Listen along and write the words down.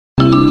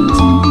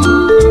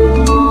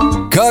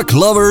Cock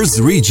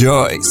lovers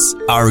rejoice!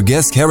 Our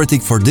guest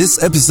heretic for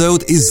this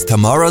episode is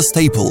Tamara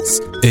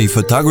Staples, a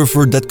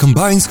photographer that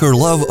combines her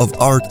love of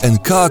art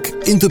and cock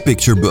into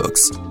picture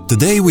books.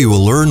 Today we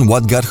will learn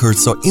what got her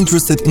so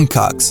interested in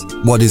cocks,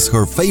 what is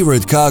her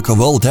favorite cock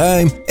of all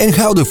time, and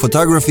how the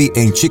photography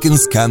and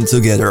chickens come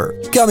together.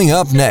 Coming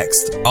up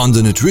next on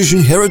the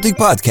Nutrition Heretic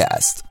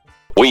Podcast.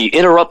 We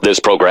interrupt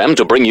this program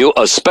to bring you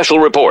a special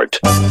report.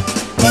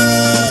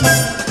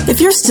 If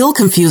you're still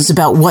confused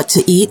about what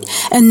to eat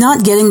and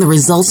not getting the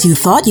results you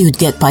thought you'd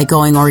get by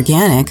going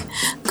organic,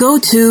 go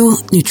to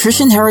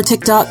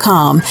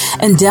nutritionheretic.com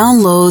and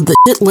download the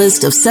shit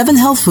list of 7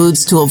 health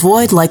foods to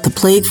avoid like the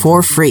plague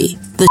for free.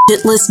 The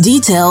shit list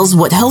details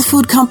what health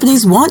food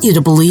companies want you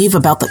to believe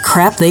about the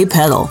crap they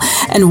peddle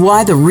and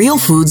why the real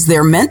foods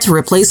they're meant to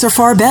replace are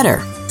far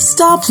better.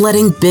 Stop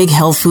letting big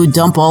health food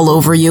dump all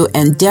over you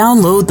and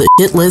download the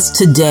shit list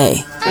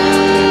today.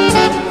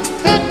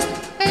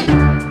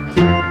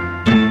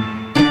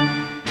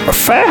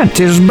 Fat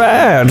is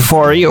bad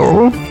for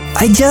you.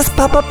 I just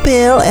pop a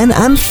pill and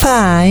I'm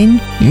fine.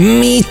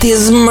 Meat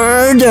is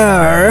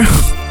murder.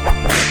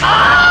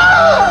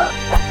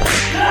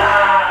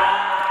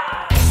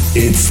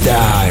 It's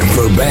time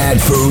for bad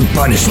food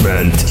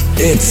punishment.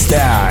 It's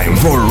time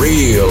for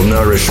real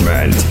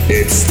nourishment.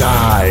 It's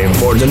time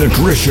for the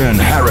Nutrition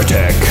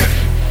Heretic.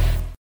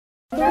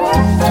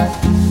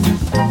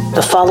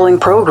 The following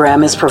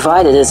program is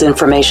provided as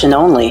information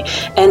only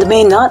and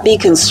may not be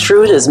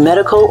construed as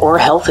medical or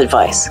health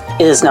advice.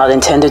 It is not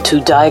intended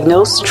to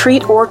diagnose,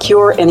 treat, or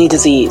cure any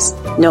disease.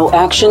 No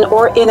action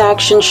or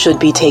inaction should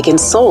be taken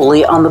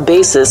solely on the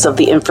basis of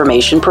the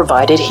information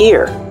provided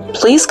here.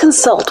 Please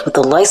consult with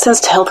a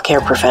licensed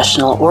healthcare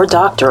professional or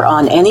doctor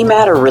on any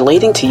matter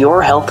relating to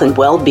your health and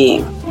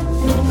well-being.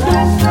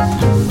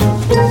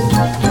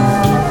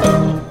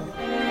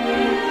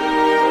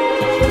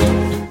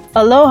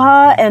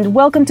 Aloha and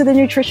welcome to the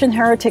Nutrition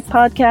Heretic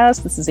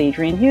Podcast. This is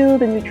Adrienne Hugh,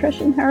 the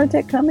Nutrition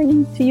Heretic,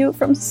 coming to you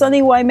from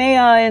sunny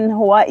Waimea in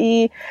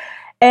Hawaii.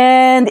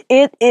 And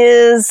it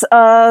is,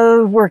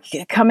 we're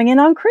coming in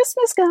on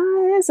Christmas,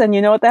 guys. And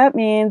you know what that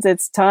means.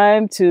 It's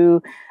time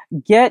to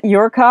get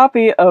your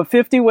copy of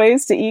 50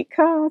 Ways to Eat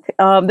Cock.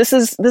 This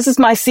is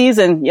my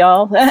season,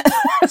 y'all.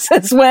 This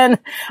is when,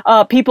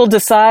 people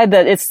decide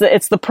that it's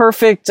the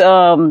perfect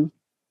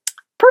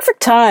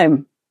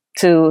time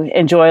to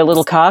enjoy a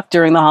little cock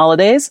during the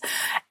holidays.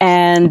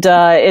 And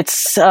I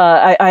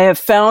have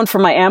found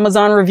from my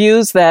Amazon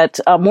reviews that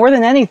more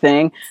than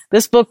anything,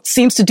 this book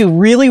seems to do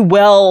really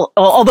well,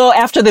 although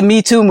after the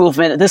Me Too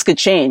movement, this could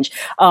change.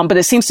 But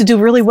it seems to do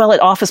really well at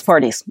office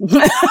parties,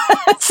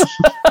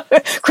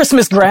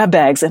 Christmas grab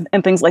bags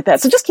and things like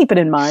that. So just keep it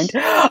in mind.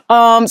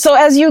 So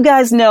as you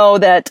guys know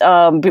that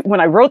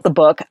when I wrote the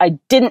book, I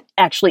didn't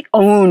actually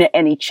own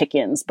any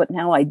chickens, but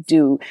now I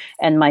do.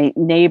 And my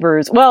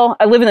neighbors, well,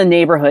 I live in a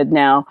neighborhood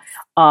now,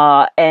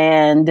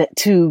 and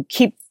to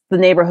keep the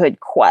neighborhood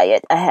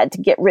quiet, I had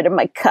to get rid of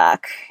my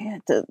cock. I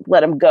had to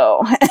let him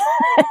go.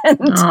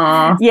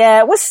 And yeah,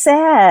 it was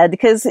sad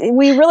because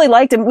we really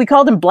liked him. We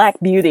called him Black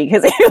Beauty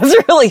because he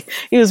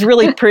was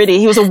really pretty.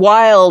 He was a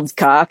wild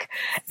cock.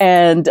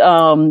 And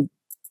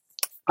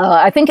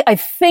I think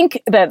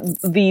that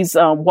these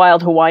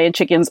wild Hawaiian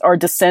chickens are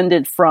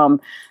descended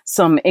from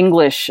some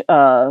English,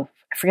 I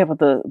forget what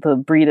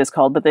the breed is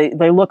called, but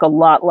they look a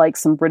lot like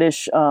some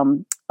British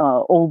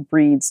old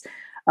breeds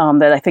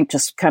that I think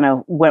just kind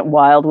of went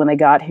wild when they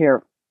got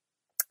here.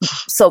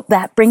 So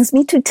that brings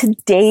me to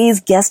today's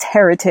guest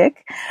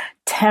heretic,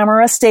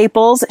 Tamara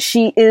Staples.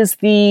 She is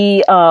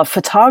the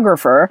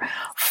photographer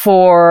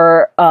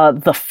for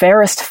The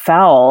Fairest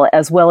Fowl,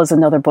 as well as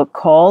another book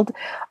called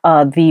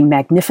The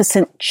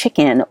Magnificent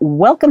Chicken.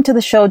 Welcome to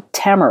the show,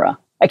 Tamara.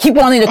 I keep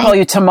wanting to call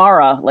you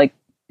Tamara, like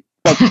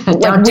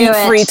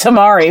wheat-free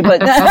tamari,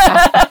 but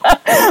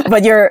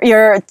but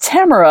you're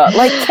Tamara,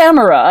 like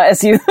camera,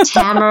 as you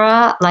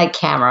Tamara, like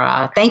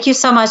camera. Thank you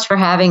so much for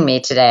having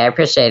me today. I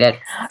appreciate it.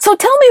 So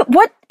tell me,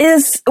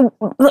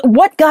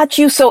 what got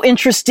you so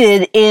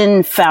interested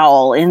in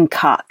fowl, in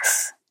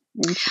cocks?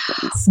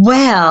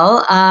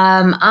 Well,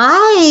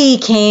 I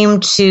came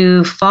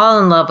to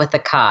fall in love with the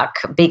cock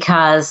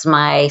because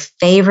my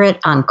favorite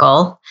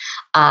uncle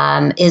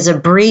is a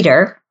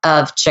breeder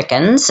of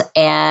chickens,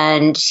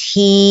 and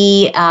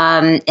he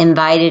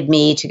invited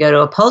me to go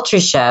to a poultry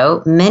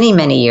show many,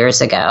 many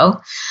years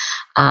ago.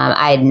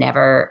 I had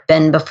never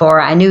been before.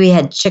 I knew he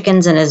had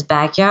chickens in his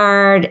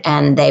backyard,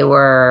 and they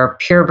were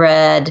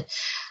purebred.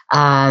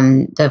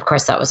 Of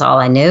course, that was all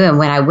I knew. And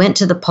when I went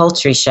to the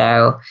poultry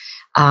show,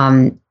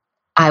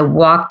 I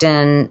walked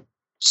in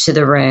to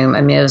the room.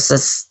 I mean, it was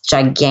this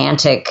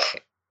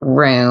gigantic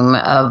room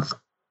of,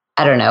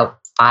 I don't know,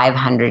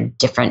 500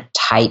 different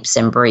types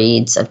and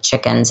breeds of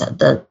chickens.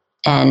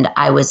 And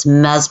I was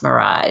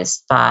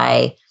mesmerized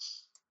by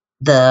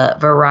the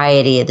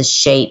variety, the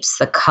shapes,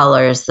 the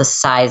colors, the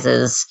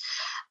sizes.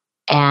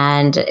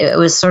 And it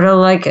was sort of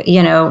like,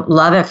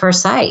 love at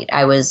first sight.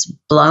 I was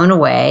blown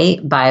away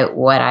by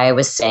what I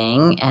was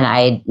seeing. And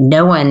I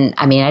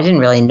didn't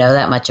really know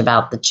that much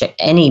about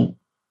any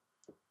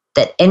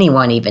that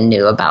anyone even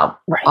knew about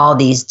all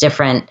these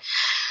different,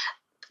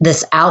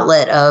 this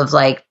outlet of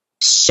like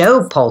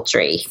show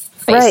poultry,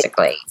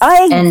 basically.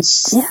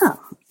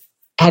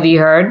 Have you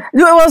heard?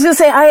 No, I was going to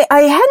say, I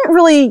hadn't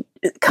really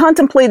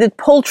contemplated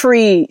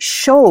poultry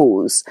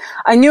shows.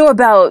 I knew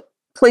about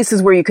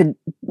places where you could,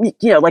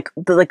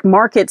 like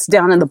markets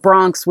down in the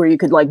Bronx where you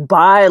could like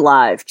buy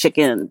live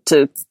chicken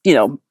to,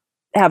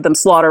 have them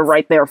slaughter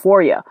right there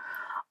for you.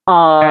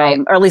 Or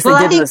at least they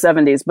did in the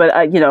 70s. But,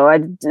 I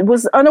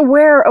was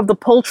unaware of the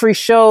poultry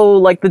show,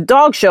 like the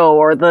dog show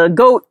or the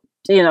goat,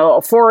 a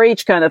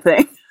 4-H kind of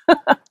thing.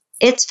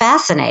 It's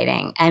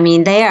fascinating. I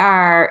mean,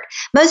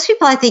 most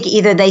people, I think,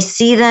 either they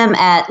see them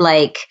at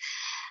like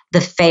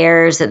the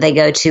fairs that they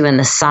go to in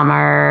the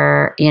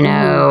summer,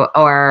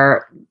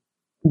 or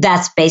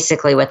that's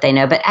basically what they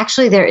know. But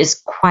actually, there is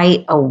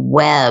quite a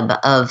web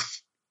of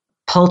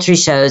poultry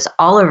shows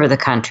all over the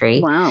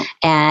country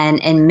and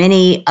in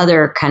many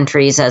other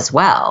countries as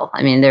well.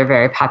 I mean, they're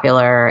very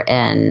popular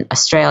in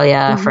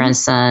Australia, for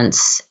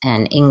instance,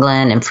 and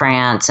England and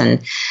France.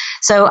 And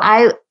so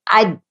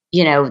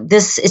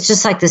it's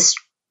just like this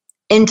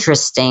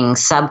interesting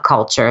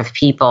subculture of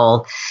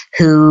people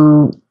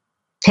who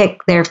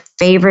pick their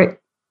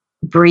favorite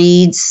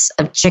breeds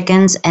of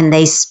chickens and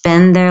they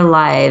spend their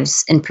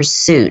lives in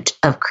pursuit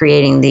of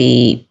creating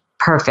the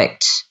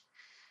perfect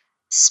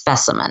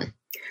specimen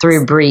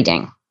through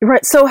breeding.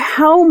 Right. So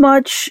how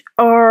much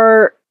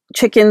are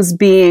chickens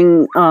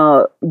being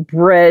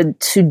bred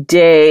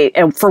today,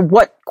 and for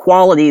what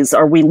qualities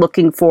are we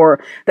looking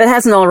for that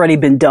hasn't already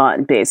been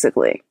done,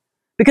 basically?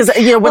 Because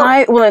I'm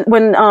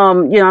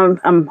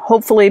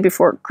hopefully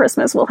before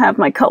Christmas we'll have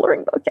my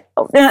coloring book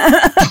out.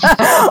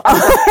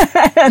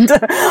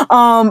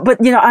 But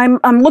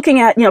I'm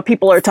looking at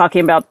people are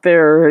talking about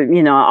their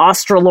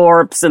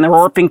Australorps and their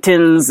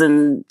Orpingtons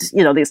and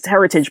these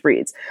heritage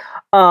breeds.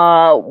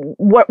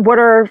 What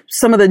are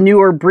some of the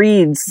newer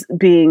breeds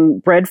being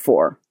bred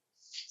for?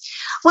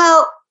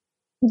 Well,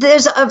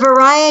 there's a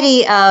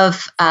variety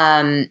of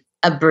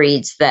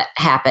breeds that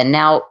happen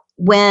now.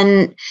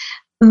 When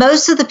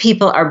most of the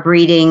people are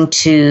breeding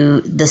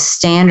to The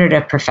Standard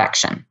of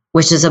Perfection,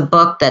 which is a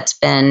book that's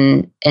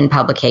been in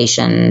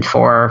publication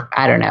for,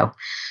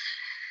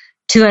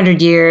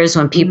 200 years,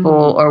 when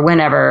people, or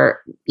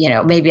whenever,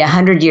 maybe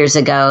 100 years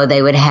ago,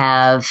 they would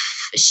have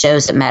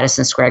shows at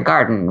Madison Square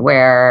Garden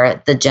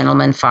where the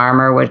gentleman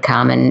farmer would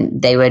come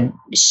and they would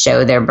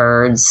show their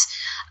birds.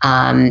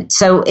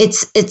 So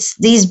it's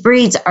these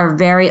breeds are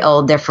very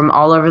old. They're from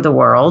all over the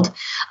world.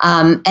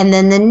 And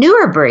then the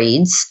newer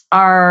breeds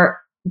are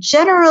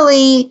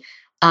generally,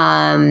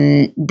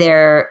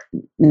 they're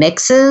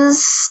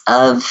mixes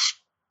of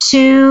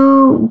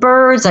two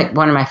birds. Like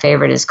one of my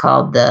favorite is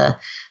called the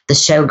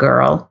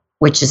showgirl,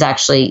 which is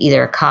actually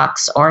either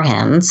cocks or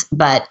hens,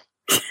 but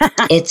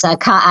it's I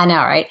know,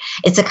 right?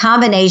 It's a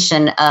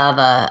combination of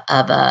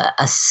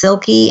a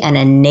silky and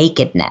a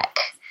naked neck.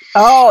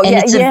 Oh, and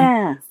it's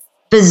a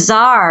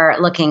bizarre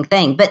looking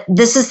thing. But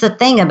this is the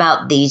thing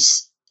about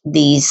these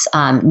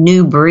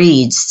new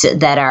breeds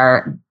that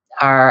are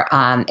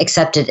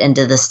accepted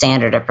into The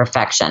Standard of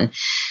Perfection.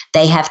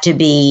 There has to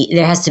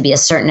be a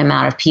certain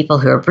amount of people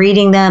who are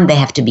breeding them. They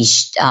have to be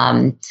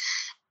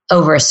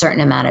over a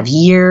certain amount of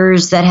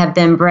years that have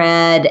been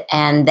bred,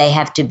 and they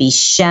have to be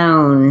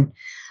shown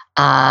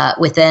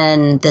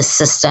within the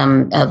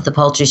system of the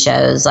poultry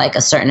shows like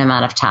a certain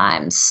amount of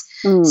times.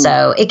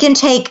 So it can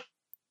take,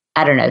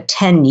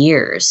 10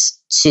 years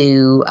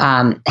to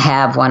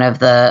have one of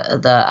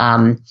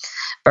the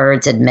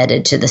birds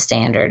admitted to The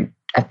Standard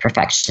of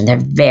Perfection. They're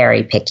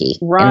very picky,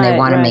 and they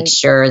want to make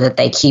sure that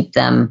they keep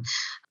them,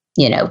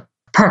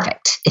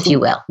 perfect, if you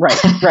will.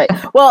 Right.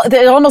 Well,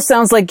 it almost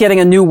sounds like getting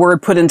a new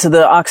word put into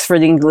the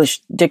Oxford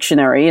English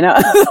Dictionary,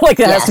 like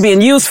it has to be in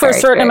use for a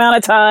certain amount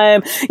of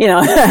time,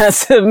 it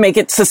has to make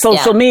it to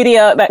social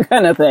media, that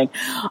kind of thing.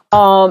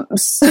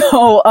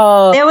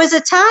 There was a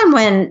time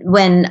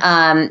when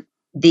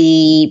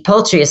the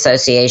Poultry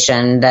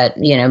Association that,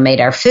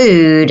 made our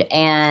food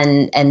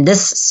and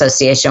this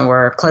association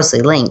were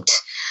closely linked.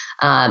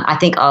 I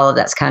think all of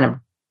that's kind of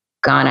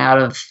gone out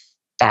of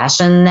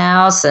fashion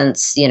now,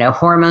 since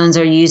hormones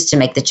are used to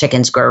make the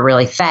chickens grow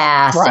really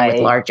fast and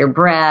with larger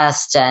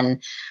breasts,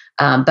 and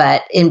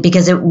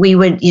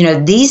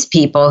these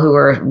people who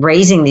were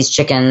raising these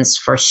chickens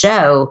for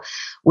show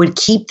would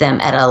keep them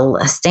at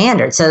a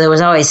standard, so there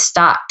was always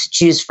stock to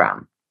choose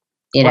from.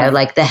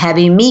 Like the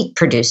heavy meat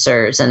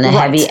producers and the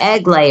heavy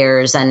egg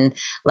layers, and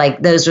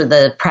like those were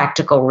the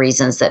practical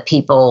reasons that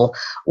people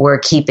were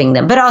keeping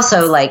them, but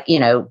also like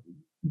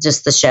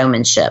just the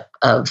showmanship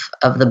of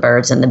the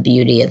birds and the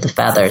beauty of the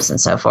feathers and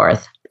so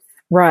forth.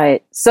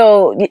 Right.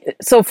 So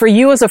for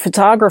you as a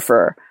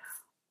photographer,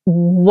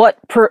 what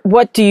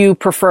do you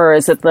prefer?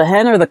 Is it the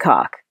hen or the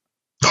cock?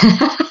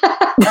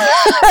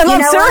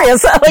 I'm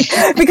serious.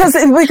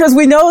 Because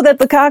we know that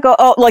the cock,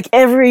 like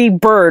every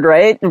bird,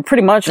 right?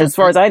 Pretty much, as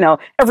far as I know,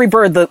 every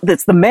bird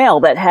that's the male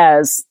that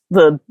has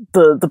the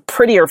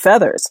prettier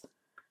feathers.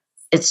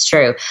 It's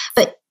true,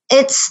 but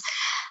it's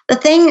the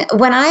thing.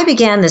 When I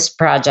began this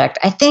project,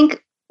 I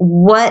think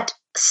what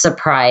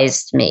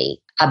surprised me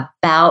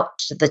about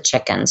the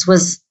chickens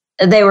was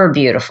they were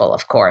beautiful,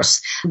 of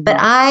course, but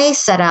I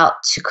set out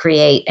to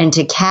create and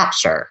to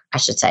capture, I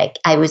should say,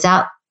 I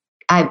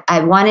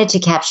wanted to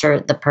capture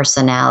the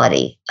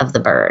personality of the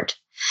bird.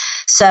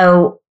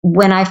 So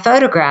when I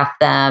photograph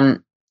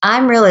them,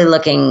 I'm really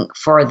looking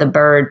for the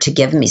bird to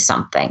give me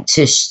something,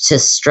 to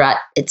strut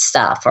its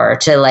stuff, or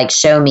to like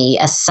show me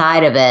a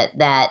side of it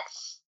that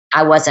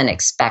I wasn't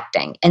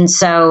expecting. And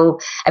so,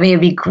 I mean,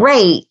 it'd be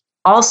great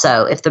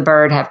also if the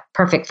bird had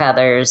perfect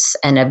feathers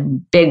and a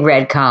big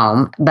red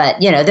comb,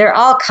 but you know, there are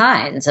all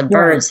kinds of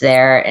birds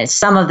there. And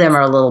some of them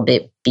are a little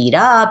bit beat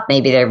up.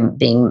 Maybe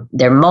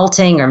they're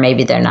molting, or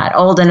maybe they're not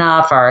old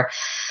enough, or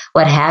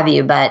what have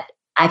you. But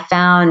I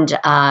found,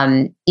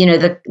 you know,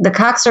 the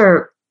cocks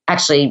are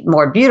actually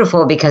more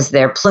beautiful because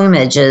their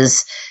plumage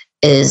is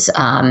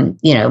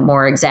you know,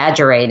 more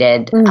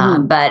exaggerated.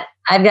 But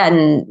I've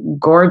gotten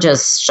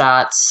gorgeous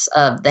shots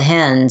of the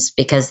hens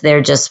because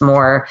they're just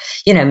more,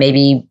 you know,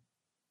 maybe,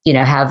 you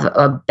know, have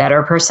a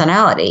better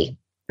personality.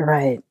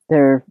 Right.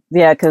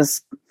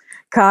 Because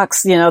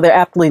cocks, you know, they're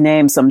aptly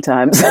named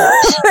sometimes.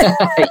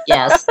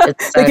 Yes.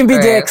 It's so they can true.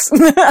 be dicks.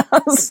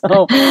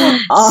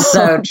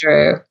 So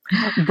true.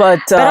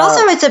 But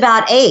also it's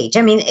about age.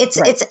 I mean,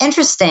 it's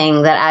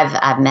interesting that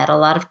I've met a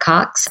lot of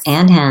cocks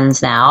and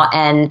hens now,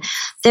 and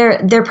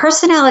their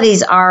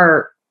personalities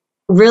are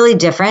really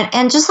different.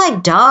 And just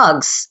like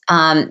dogs,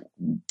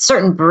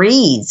 certain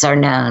breeds are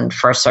known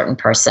for certain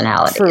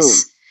personalities.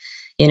 True.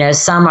 You know,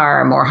 some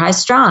are more high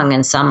strung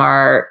and some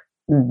are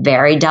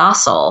very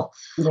docile.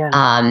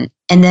 Yeah.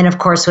 And then, of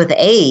course, with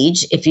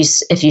age,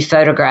 if you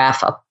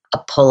photograph a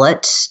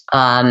pullet,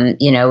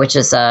 you know, which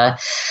is a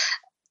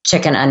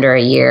chicken under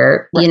a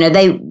year, you know,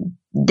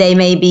 they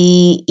may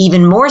be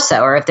even more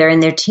so. Or if they're in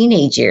their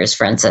teenage years,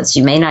 for instance,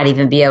 you may not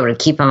even be able to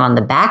keep them on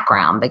the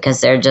background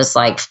because they're just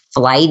like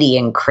flighty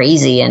and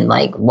crazy and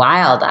like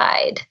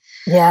wild-eyed.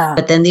 Yeah.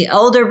 But then the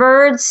older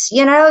birds,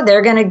 you know,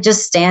 they're going to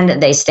just stand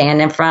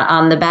in front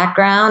on the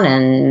background,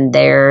 and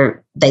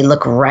they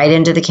look right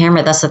into the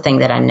camera. That's the thing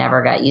that I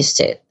never got used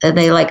to.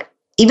 They like,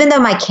 even though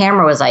my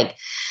camera was like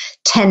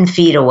 10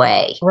 feet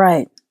away.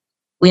 Right.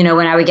 You know,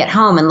 when I would get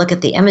home and look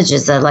at the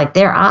images, that like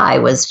their eye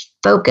was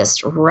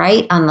focused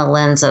right on the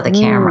lens of the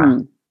camera.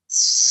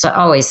 So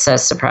always so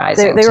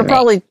surprising. They were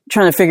probably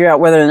trying to figure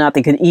out whether or not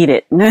they could eat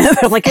it.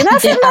 They're like, can I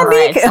fit my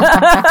beak?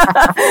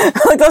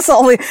 Like that's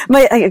all.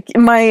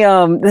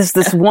 There's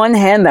this one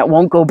hen that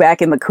won't go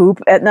back in the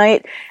coop at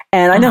night,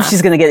 and I know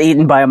she's going to get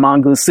eaten by a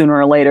mongoose sooner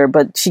or later.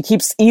 But she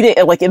keeps eating.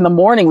 Like in the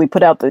morning, we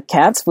put out the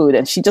cat's food,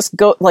 and she just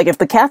like if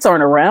the cats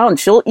aren't around,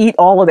 she'll eat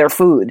all of their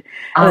food,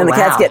 and then the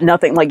cats get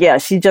nothing. Like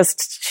she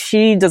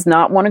does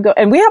not want to go.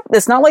 And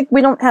it's not like we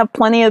don't have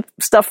plenty of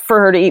stuff for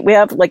her to eat. We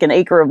have like an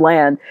acre of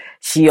land.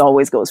 She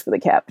always goes for the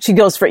cat. She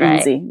goes for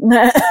easy.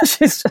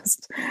 she's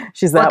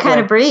that What kind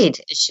way. of breed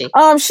is she?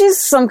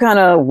 She's some kind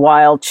of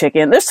wild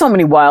chicken. There's so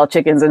many wild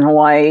chickens in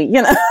Hawaii,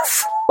 you know.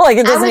 Like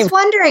it doesn't. I was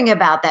wondering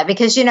about that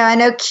because, you know, I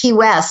know Key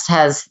West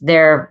has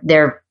they're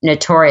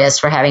notorious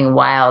for having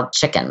wild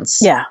chickens.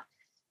 Yeah.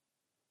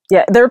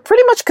 Yeah, they're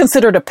pretty much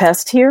considered a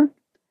pest here.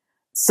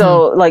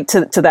 So like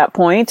to that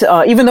point,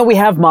 even though we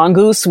have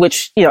mongoose,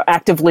 which, you know,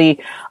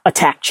 actively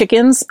attack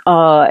chickens,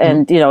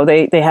 and, you know,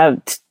 they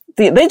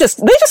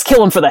just kill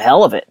them for the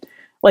hell of it.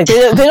 Like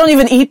they don't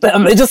even eat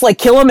them. They just like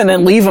kill them and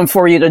then leave them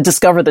for you to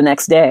discover the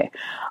next day.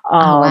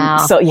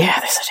 Wow. So yeah,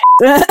 they're such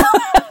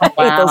I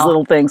hate those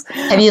little things.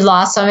 Have you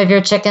lost some of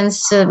your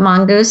chickens to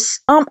mongoose?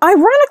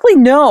 Ironically,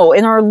 no.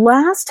 In our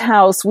last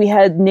house, we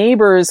had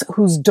neighbors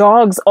whose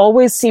dogs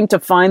always seemed to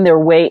find their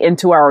way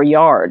into our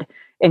yard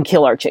and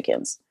kill our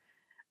chickens.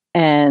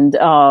 And,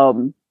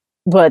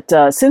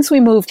 but since we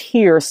moved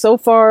here, so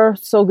far,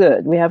 so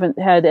good. We haven't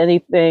had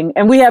anything,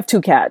 and we have 2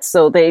 cats,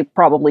 so they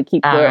probably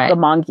keep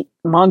the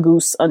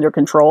mongoose under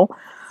control.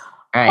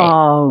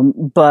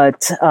 Right.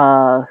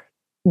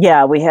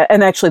 Yeah, we have,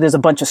 and actually there's a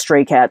bunch of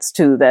stray cats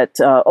too that,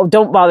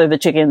 don't bother the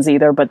chickens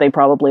either, but they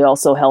probably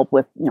also help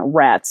with, you know,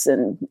 rats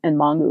and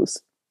mongoose.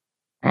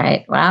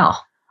 Right. Wow.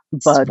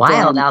 But it's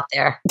wild out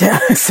there. Yeah,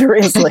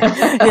 seriously.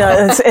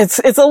 Yeah, it's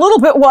a little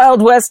bit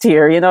Wild West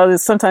here. You know,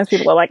 sometimes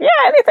people are like, yeah,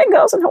 anything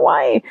goes in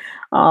Hawaii.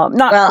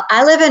 Well,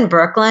 I live in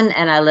Brooklyn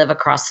and I live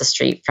across the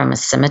street from a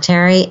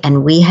cemetery,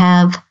 and we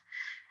have,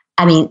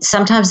 I mean,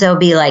 sometimes there'll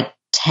be like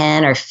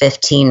 10 or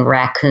 15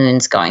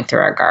 raccoons going through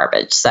our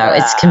garbage. So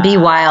it can be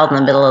wild in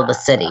the middle of the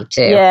city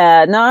too.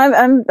 Yeah, no,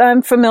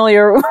 I'm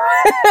familiar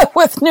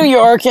with New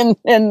York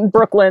and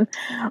Brooklyn.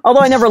 Although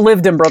I never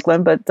lived in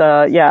Brooklyn, but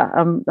yeah,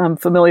 I'm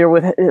familiar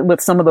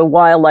with some of the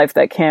wildlife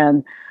that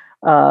can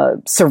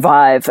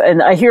survive.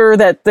 And I hear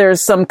that there's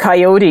some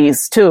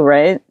coyotes too,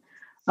 right?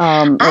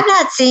 I've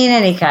not seen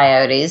any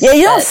coyotes. Yeah,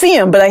 you don't see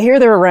them, but I hear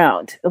they're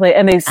around,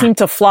 and they seem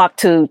to flock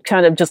to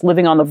kind of just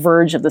living on the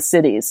verge of the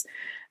cities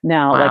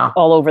now, like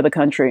all over the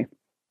country.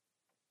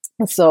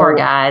 So poor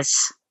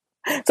guys.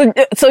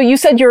 So you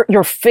said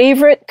your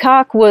favorite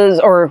cock was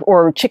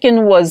or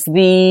chicken was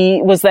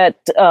the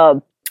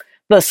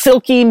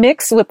silky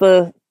mix with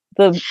the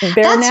The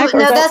bare neck?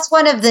 That's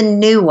one of the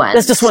new ones.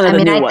 That's just one of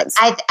the new ones.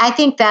 I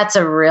think that's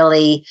a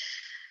really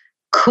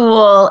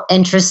cool,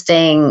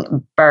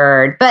 interesting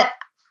bird. But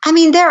I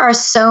mean, there are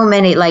so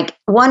many, like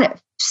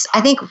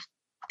I think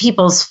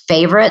people's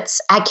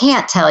favorites. I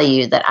can't tell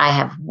you that I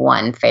have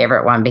one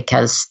favorite one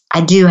because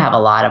I do have a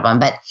lot of them,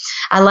 but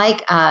I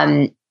like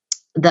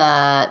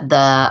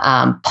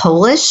the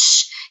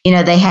Polish. You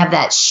know, they have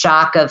that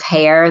shock of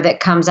hair that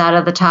comes out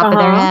of the top of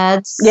their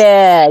heads.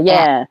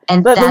 Yeah.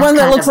 And the one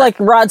that looks like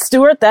Rod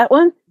Stewart, that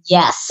one?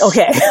 Yes.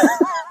 Okay.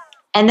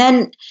 And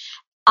then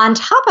on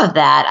top of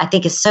that, I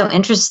think it's so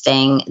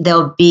interesting.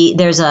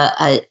 There's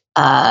I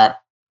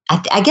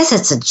guess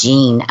it's a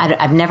gene.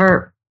 I've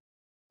never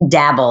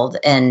dabbled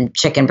in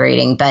chicken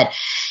breeding, but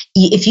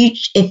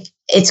if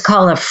it's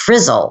called a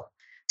frizzle.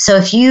 So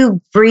if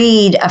you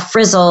breed a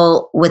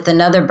frizzle with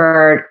another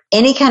bird,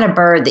 any kind of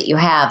bird that you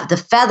have, the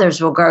feathers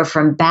will grow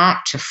from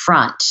back to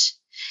front.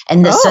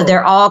 And so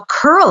they're all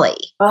curly.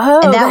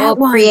 Oh, and that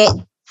will create,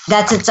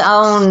 that's its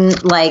own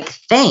like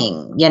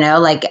thing, you know,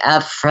 like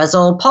a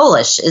frizzle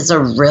Polish is a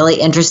really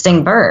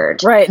interesting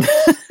bird. Right.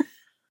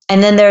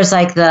 And then there's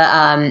like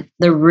the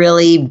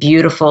really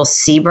beautiful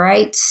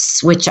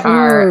Seabrights, which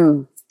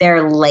are,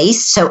 they're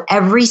laced. So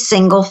every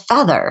single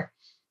feather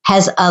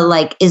has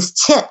is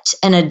tipped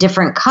in a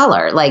different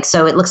color. Like,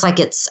 so it looks like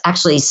it's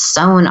actually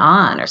sewn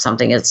on or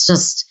something. It's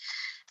just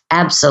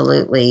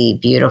absolutely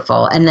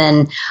beautiful. And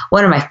then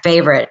one of my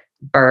favorite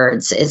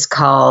birds is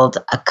called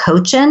a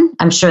cochin.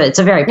 I'm sure it's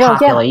a very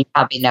popular. Yeah. You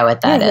probably know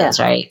what that is,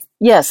 right?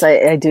 Yes,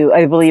 I do.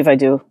 I believe I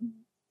do.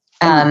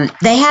 They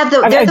have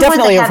I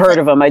definitely have heard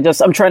of them.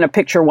 I'm trying to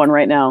picture one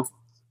right now.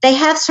 They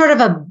have sort of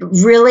a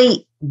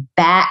really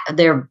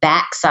their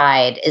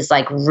backside is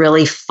like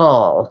really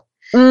full.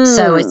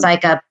 So it's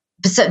like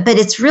but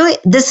it's really,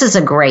 this is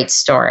a great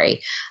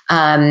story.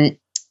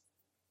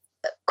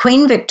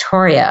 Queen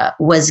Victoria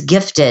was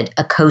gifted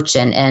a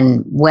cochin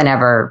and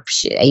whenever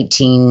she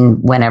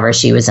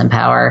was in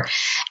power,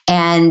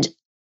 and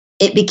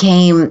it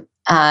became,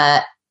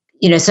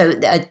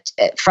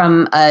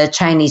 from a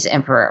Chinese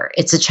emperor.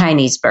 It's a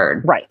Chinese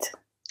bird. Right.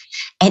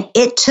 And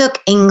it took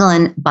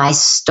England by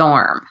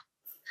storm.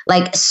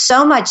 Like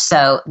so much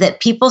so that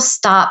people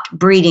stopped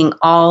breeding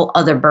all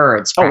other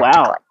birds. Oh,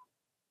 wow.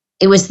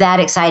 It was that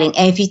exciting.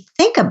 And if you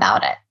think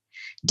about it,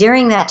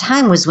 during that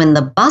time was when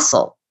the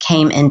bustle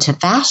came into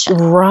fashion.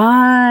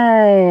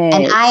 Right.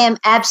 And I am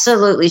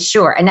absolutely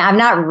sure, and I've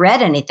not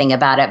read anything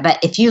about it, but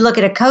if you look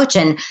at a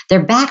cochin,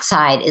 their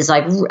backside is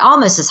like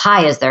almost as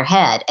high as their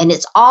head, and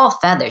it's all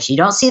feathers. You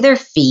don't see their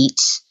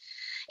feet.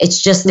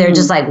 It's just, they're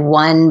just like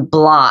one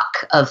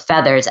block of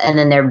feathers, and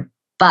then their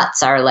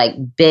butts are like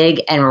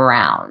big and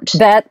round.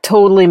 That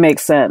totally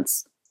makes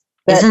sense.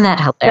 Isn't that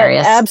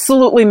hilarious? That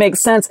absolutely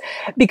makes sense,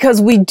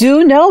 because we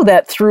do know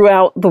that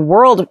throughout the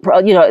world,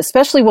 you know,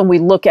 especially when we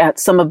look at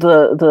some of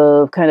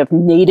the kind of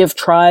native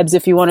tribes,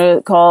 if you want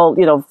to call,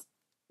 you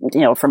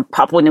know, from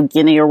Papua New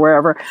Guinea or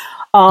wherever,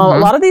 a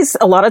lot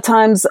of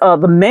times,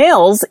 the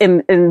males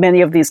in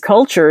many of these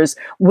cultures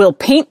will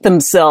paint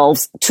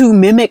themselves to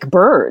mimic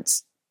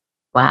birds.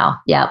 Wow.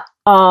 Yeah.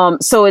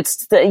 So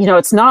it's,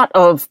 it's not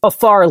a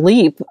far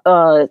leap,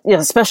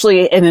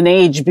 especially in an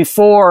age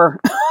before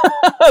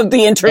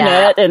the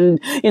internet and,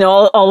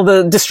 all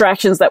the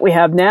distractions that we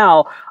have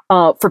now,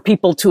 for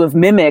people to have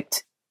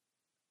mimicked,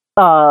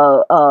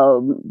 a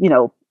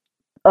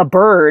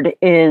bird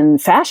in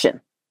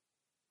fashion.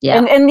 Yeah.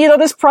 And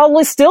there's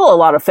probably still a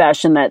lot of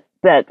fashion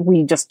that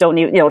we just don't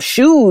even,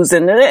 shoes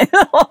and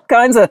all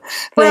kinds of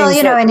things.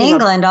 Well, in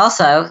England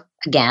also,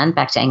 again,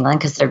 back to England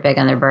because they're big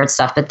on their bird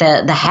stuff, but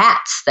the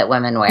hats that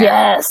women wear.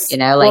 Yes.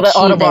 The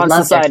Audubon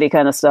Society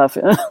kind of stuff.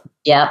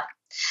 Yep.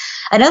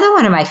 Another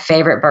one of my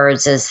favorite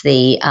birds is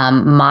the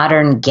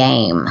modern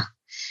game.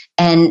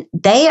 And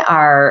they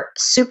are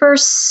super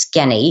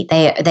skinny.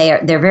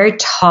 They're very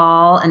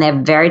tall, and they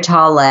have very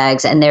tall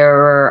legs. And they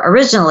were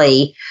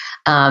originally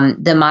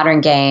the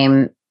modern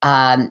game.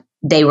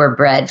 They were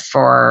bred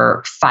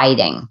for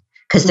fighting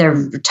because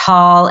they're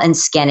tall and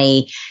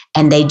skinny,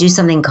 and they do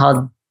something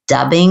called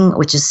dubbing,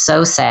 which is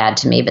so sad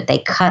to me, but they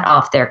cut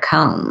off their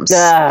combs.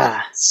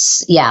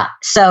 Yeah.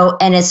 So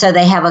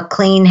they have a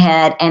clean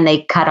head, and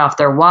they cut off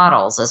their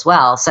wattles as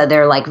well. So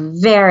they're like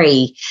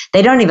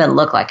they don't even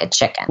look like a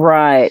chicken.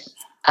 Right.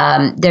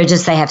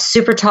 They have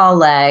super tall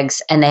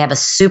legs, and they have a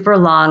super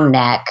long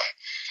neck.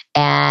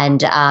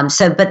 And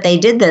but they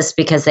did this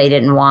because they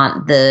didn't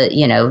want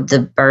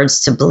the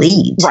birds to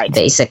bleed, right,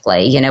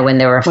 basically, when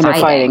they were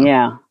fighting.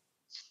 Yeah.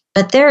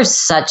 But they're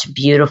such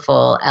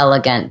beautiful,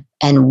 elegant,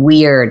 and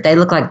weird. They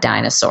look like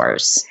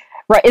dinosaurs.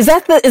 Right. Is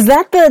that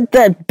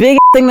the big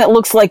thing that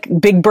looks like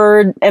Big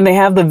Bird, and they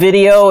have the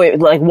video? It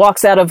like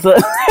walks out of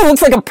it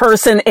looks like a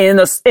person in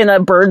a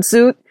bird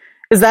suit.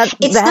 Is that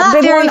it's that not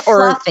big very one?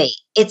 Or? Fluffy.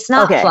 It's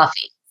not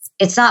fluffy.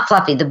 It's not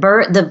fluffy. The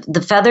bird,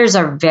 the feathers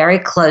are very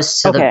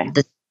close to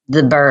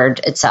the bird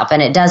itself,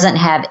 and it doesn't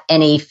have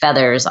any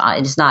feathers on.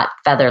 It's not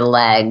feather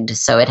legged,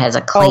 so it has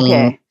a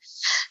clean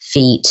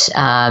feet.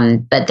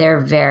 But they're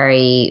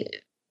very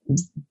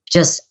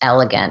just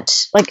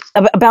elegant. Like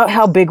about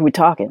how big we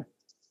talking?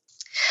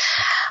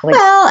 Like,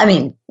 well, I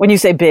mean, when you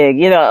say big,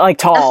 like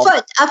tall.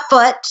 A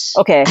foot.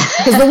 Okay,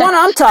 because the one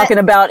I'm talking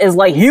about is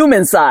like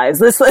human size.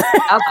 This. Oh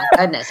my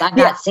goodness, I've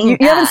not seen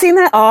that. You haven't seen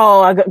that?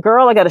 Oh,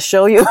 girl, I got to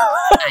show you.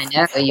 I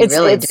know you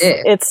really do.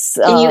 It's.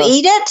 Can you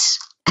eat it?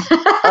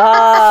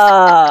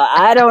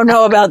 I don't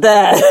know about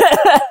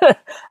that.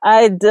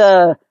 I'd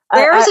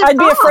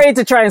be afraid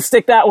to try and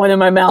stick that one in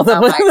my mouth.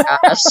 Oh my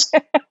gosh.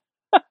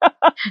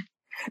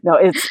 No,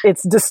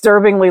 it's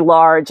disturbingly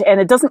large,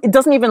 and it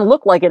doesn't even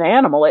look like an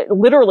animal. It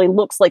literally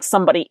looks like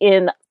somebody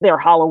in their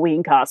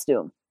Halloween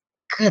costume.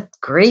 Good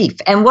grief.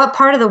 And what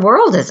part of the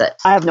world is it?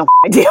 I have no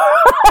idea.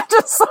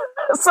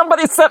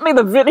 Somebody sent me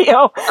the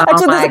video.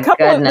 Actually,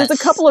 there's a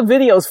couple of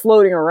videos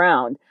floating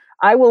around.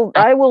 I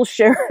will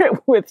share it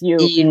with you.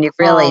 You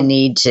really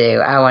need to.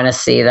 I want to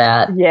see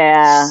that.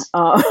 Yeah.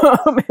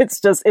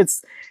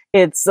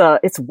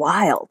 It's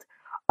wild.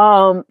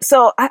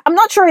 So I'm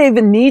not sure I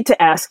even need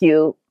to ask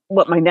you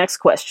what my next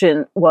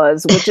question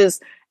was, which is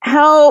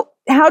how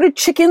do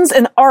chickens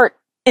and art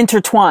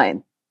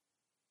intertwine?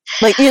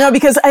 Like,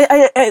 because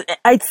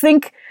I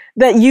think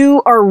that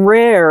you are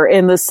rare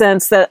in the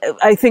sense that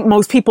I think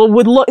most people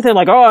would look, they're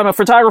like, oh, I'm a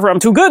photographer. I'm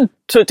too good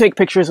to take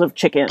pictures of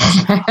chickens.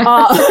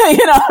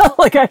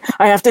 Like I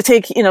have to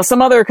take,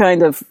 some other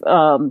kind of,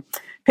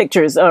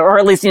 pictures or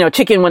at least,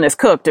 chicken when it's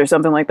cooked or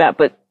something like that.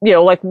 But,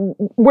 like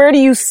where do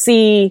you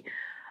see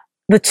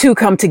the two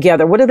come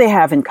together? What do they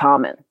have in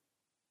common?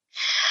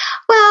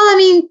 Well, I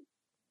mean,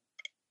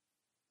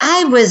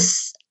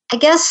 I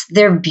guess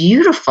they're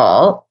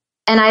beautiful.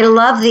 And I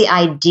love the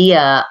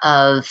idea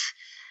of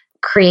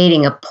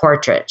creating a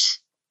portrait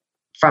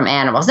from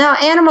animals. Now,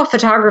 animal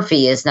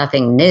photography is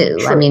nothing new.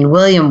 Sure. I mean,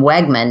 William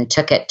Wegman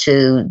took it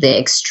to the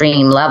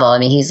extreme level. I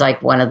mean, he's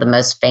like one of the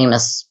most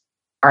famous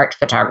art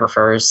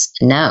photographers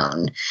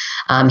known.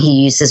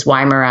 He uses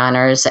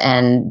Weimaraners,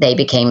 and they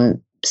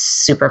became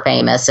super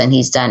famous, and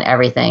he's done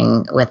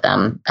everything with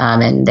them.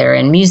 And they're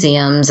in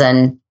museums.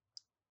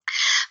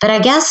 But I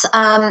guess,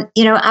 I've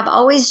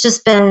always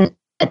just been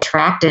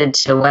attracted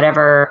to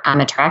whatever I'm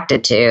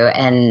attracted to,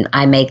 and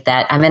I make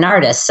that. I'm an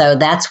artist, so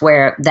that's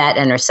where that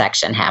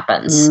intersection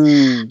happens.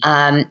 When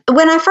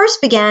I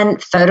first began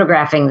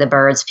photographing the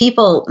birds,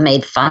 people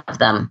made fun of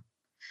them.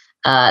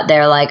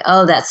 They're like,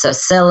 "Oh, that's so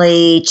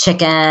silly,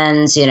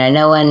 chickens."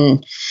 No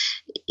one,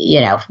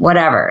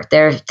 whatever.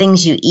 They're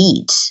things you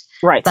eat,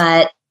 right?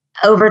 But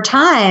over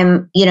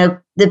time,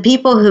 the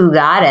people who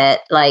got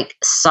it, like,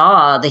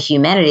 saw the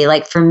humanity.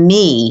 Like, for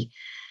me,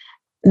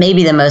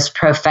 maybe the most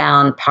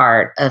profound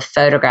part of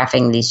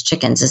photographing these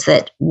chickens is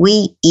that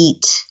we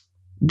eat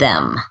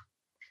them.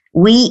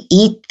 We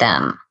eat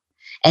them.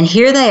 And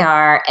here they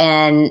are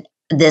in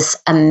this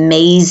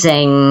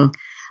amazing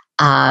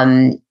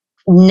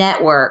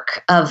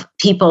network of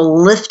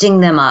people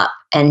lifting them up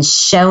and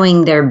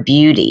showing their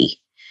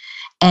beauty.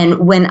 And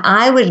when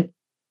I would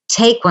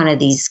take one of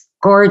these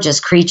gorgeous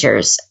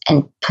creatures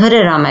and put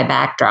it on my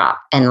backdrop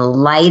and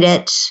light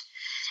it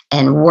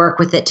and work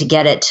with it to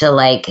get it to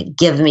like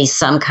give me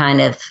some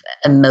kind of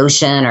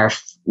emotion or,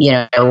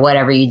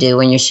 whatever you do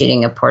when you're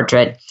shooting a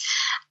portrait,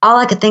 all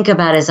I could think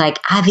about is like,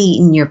 I've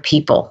eaten your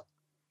people.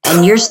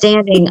 And you're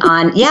standing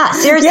on,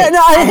 seriously. Yeah,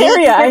 no, I hear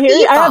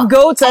you. I have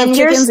goats, I have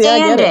chickens. You're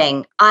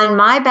standing on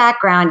my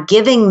background,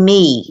 giving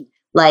me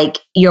like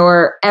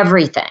your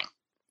everything.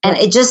 And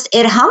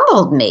it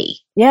humbled me.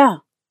 Yeah.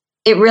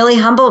 It really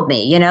humbled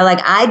me.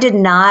 Like I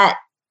don't know.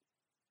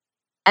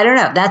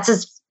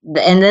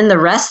 And then the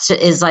rest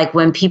is like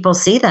when people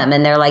see them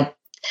and they're like,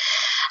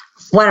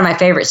 one of my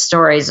favorite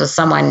stories was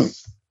someone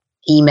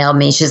emailed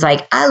me. She's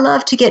like, I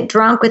love to get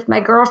drunk with my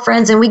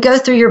girlfriends and we go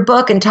through your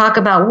book and talk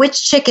about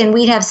which chicken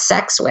we'd have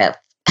sex with.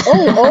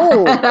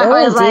 Oh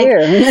dear.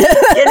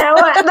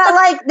 But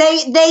like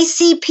they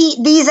see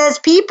these as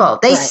people.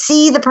 They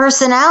see the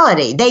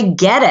personality. They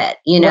get it.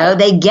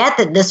 They get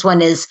that this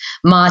one is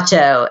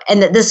macho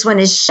and that this one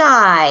is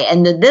shy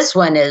and that this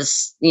one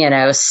is,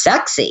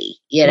 sexy.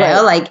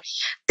 Like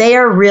they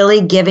are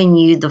really giving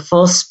you the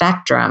full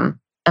spectrum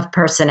of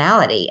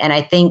personality. And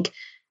I think,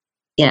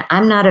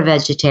 I'm not a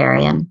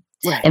vegetarian.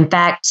 Right. In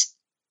fact,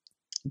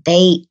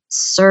 they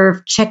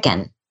serve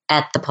chicken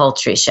at the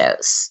poultry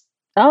shows.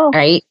 Oh,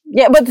 right.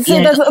 Yeah, but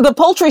the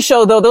poultry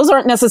show though; those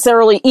aren't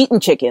necessarily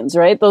eaten chickens,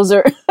 right? Those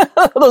are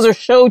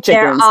show chickens.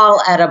 They're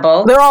all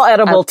edible. They're all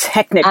edible,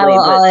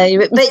 technically.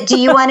 But do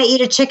you want to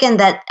eat a chicken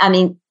that? I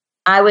mean,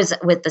 I was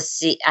with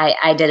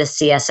I did a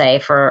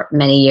CSA for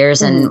many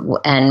years,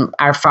 and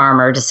our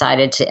farmer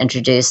decided to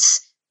introduce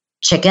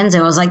chickens,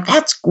 and was like,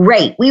 "That's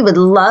great. We would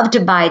love to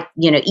buy,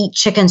 eat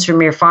chickens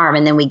from your farm."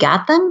 And then we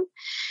got them.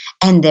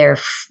 And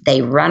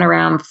they run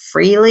around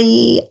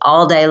freely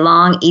all day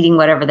long, eating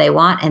whatever they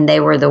want. And they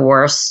were the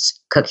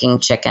worst cooking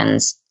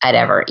chickens I'd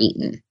ever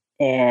eaten.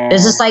 Yeah.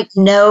 There's just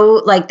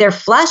their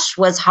flesh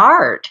was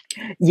hard.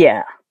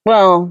 Yeah.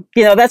 Well,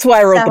 that's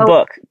why I wrote the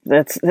book.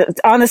 That's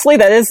honestly,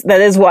 that is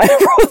why I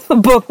wrote the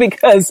book,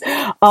 because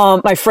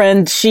my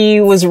friend,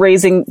 she was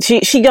raising,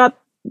 she got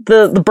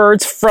the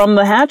birds from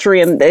the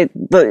hatchery and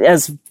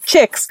as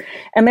chicks,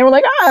 and they were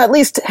like, at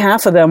least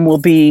half of them will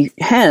be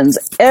hens.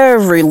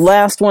 Every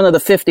last one of the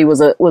 50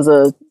 was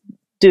a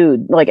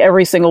dude. Like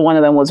every single one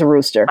of them was a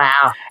rooster.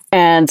 Wow.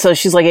 And so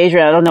she's like,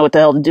 Adrian, I don't know what the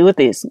hell to do with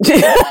these.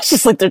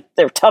 She's like,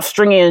 they're tough,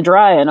 stringy, and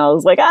dry. And I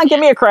was like, give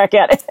me a crack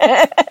at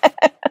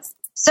it.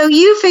 So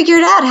you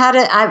figured out how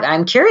to,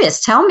 I'm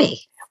curious, tell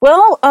me.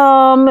 Well,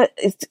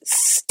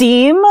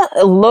 steam,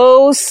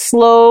 low,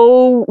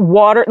 slow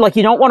water. Like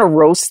you don't want to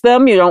roast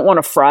them. You don't want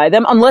to fry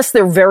them unless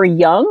they're very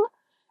young.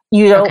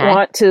 You don't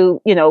want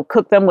to,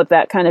 cook them with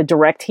that kind of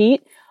direct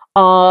heat.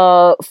 It's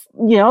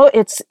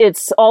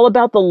all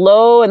about the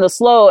low and the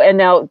slow. And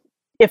now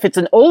if it's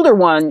an older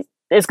one,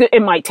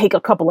 it might take a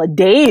couple of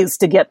days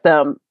to get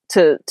them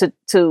to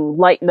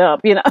lighten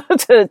up,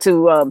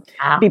 to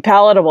be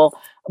palatable.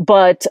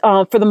 But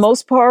for the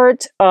most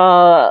part,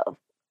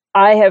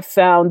 I have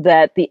found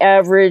that the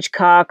average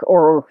cock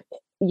or,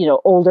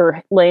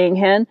 older laying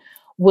hen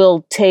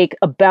will take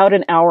about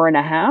an hour and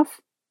a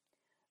half.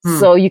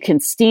 So you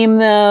can steam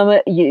them.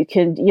 You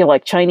can,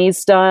 like Chinese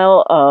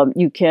style.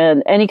 You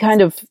can any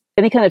kind of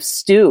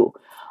stew.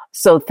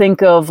 So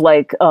think of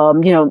like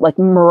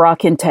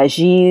Moroccan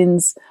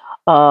tagines.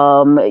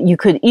 You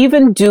could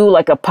even do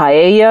like a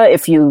paella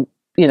if you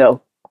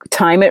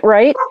time it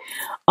right.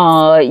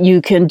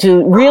 You can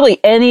do really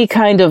any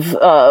kind of,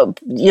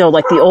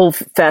 like the old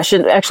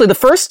fashioned. Actually,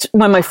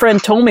 when my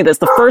friend told me this,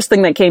 the first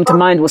thing that came to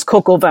mind was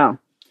coq au vin,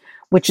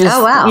 which is,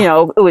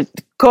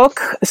 coq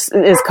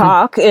is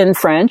cock in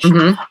French,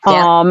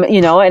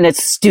 and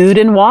it's stewed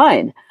in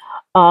wine.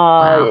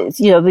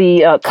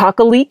 The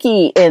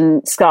cockaliki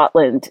in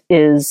Scotland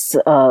is,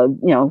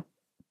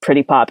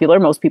 pretty popular.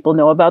 Most people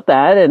know about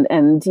that.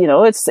 And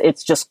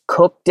it's just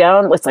cooked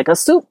down. It's like a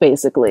soup,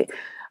 basically.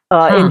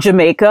 In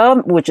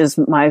Jamaica, which is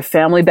my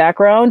family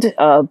background,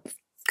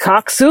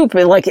 cock soup.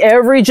 Like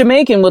every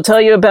Jamaican will tell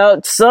you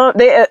about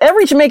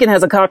every Jamaican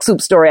has a cock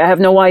soup story. I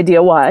have no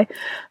idea why,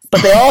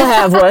 but they all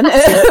have one.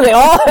 They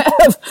all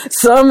have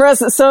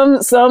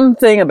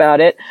something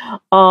about it.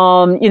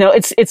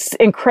 It's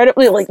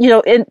incredibly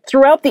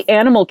throughout the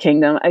animal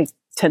kingdom. I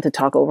tend to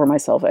talk over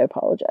myself. I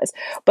apologize,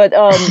 but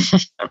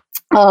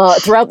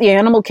throughout the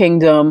animal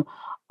kingdom.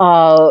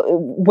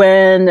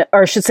 In the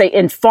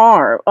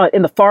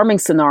farming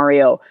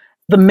scenario,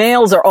 the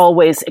males are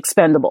always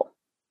expendable,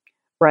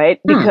 right?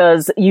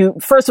 Because you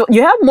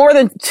have more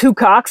than two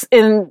cocks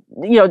in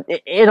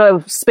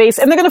a space,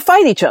 and they're going to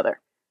fight each other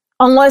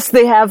unless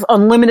they have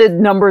unlimited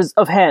numbers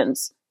of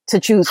hens to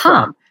choose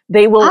from.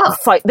 They will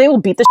fight. They will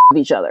beat the shit out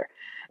of each other.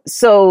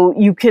 So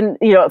you can,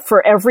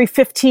 for every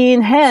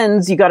 15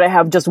 hens, you got to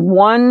have just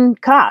one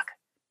cock.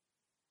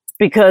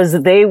 Because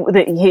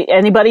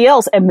anybody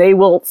else, and they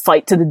will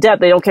fight to the death.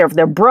 They don't care if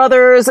they're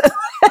brothers.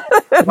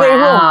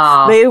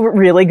 They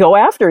really go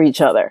after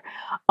each other.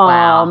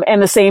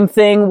 And the same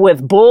thing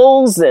with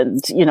bulls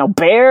and,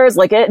 bears,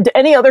 like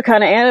any other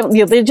kind of animal,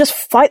 they just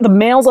fight. The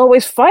males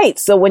always fight.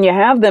 So when you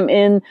have them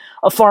in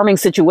a farming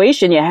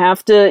situation, you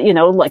have to,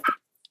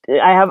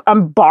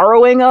 I'm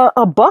borrowing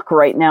a buck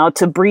right now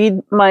to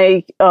breed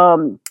my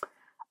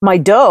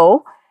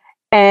doe.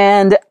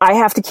 And I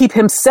have to keep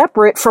him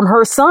separate from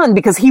her son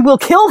because he will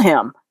kill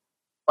him.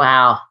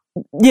 Wow.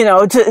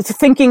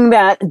 Thinking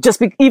that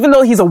even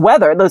though he's a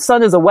wether, the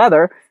son is a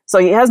wether, so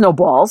he has no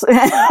balls.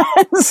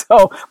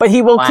 But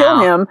he will kill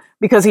him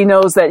because he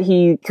knows that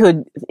he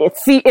could,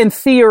 in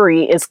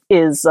theory,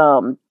 is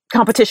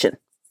competition.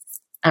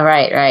 All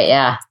right,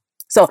 yeah.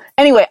 So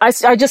anyway,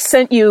 I just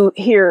sent you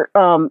here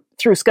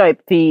through Skype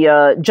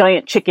the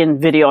giant chicken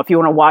video if you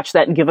want to watch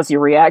that and give us your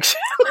reaction.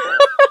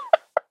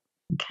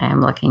 Okay,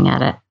 I'm looking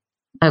at it.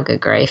 Oh,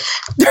 good grief.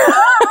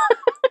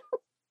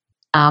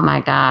 Oh, my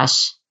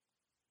gosh.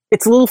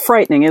 It's a little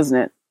frightening, isn't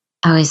it?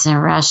 Oh, he's in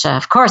Russia.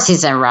 Of course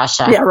he's in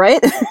Russia. Yeah,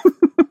 right?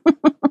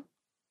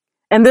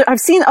 And I've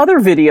seen other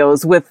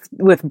videos with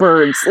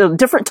birds,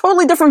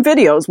 totally different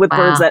videos with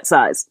birds that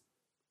size.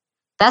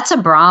 That's a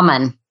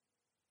Brahman.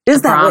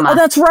 Is that right? Oh,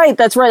 that's right.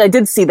 That's right. I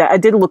did see that. I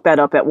did look that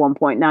up at one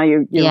point. Now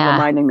you're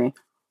reminding me.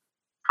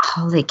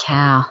 Holy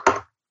cow.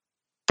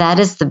 That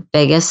is the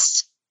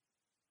biggest...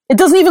 It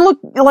doesn't even look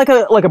like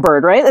a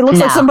bird, right? It looks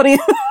like somebody in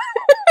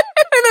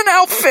an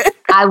outfit.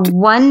 I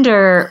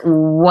wonder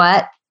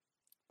what...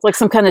 It's like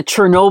some kind of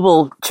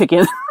Chernobyl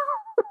chicken.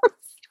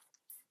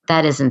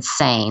 That is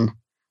insane.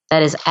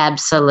 That is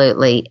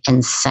absolutely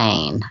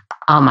insane.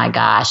 Oh my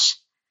gosh.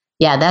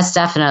 Yeah, that's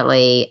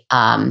definitely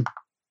a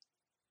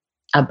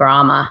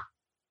Brahma.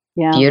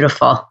 Yeah.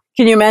 Beautiful.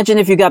 Can you imagine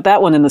if you got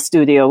that one in the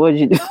studio? What would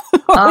you do?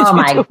 Oh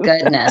my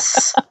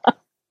goodness.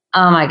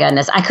 Oh my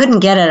goodness. I couldn't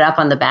get it up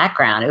on the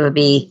background. It would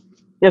be...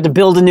 You have to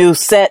build a new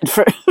set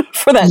for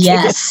that chicken.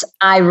 Yes,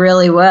 I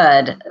really would.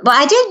 Well,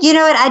 I did,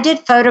 I did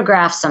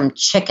photograph some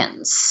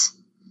chickens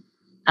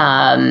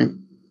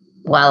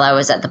while I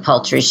was at the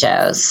poultry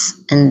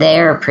shows, and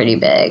they're pretty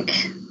big.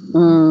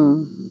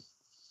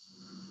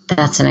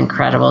 That's an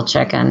incredible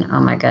chicken. Oh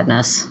my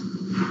goodness.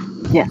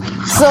 Yeah.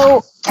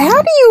 So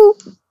how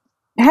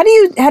do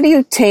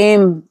you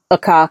tame a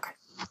cock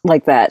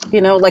like that,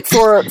 like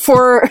for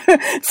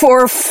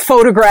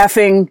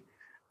photographing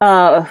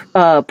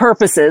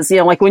purposes,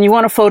 like when you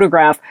want to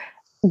photograph,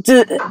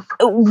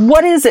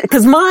 what is it?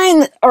 Because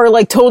mine are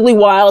like totally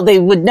wild. They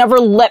would never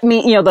let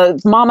me,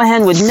 the mama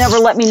hen would never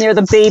let me near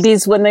the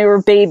babies when they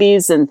were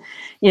babies, and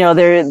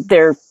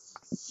they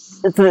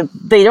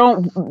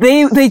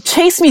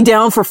chase me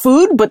down for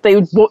food, but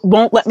they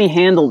won't let me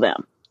handle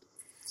them.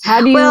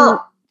 How do you?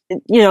 Well,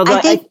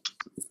 I think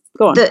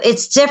go on.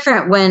 It's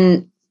different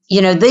when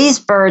these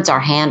birds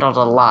are handled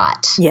a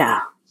lot.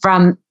 Yeah,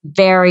 from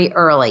very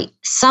early.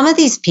 Some of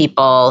these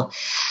people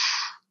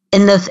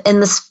in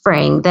the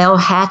spring, they'll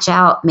hatch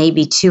out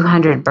maybe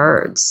 200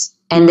 birds,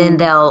 and then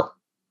they'll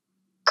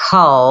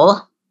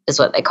cull, is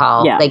what they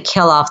call. Yeah. They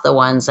kill off the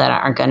ones that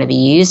aren't going to be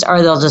used,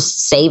 or they'll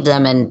just save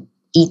them and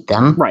eat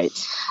them. Right.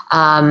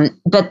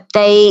 But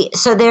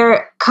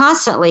they're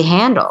constantly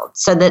handled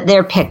so that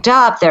they're picked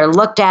up, they're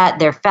looked at,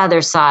 their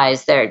feather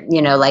size, they're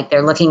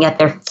looking at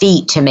their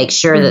feet to make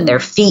sure that their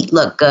feet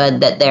look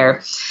good, that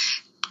their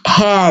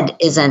head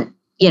isn't,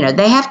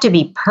 they have to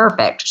be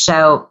perfect.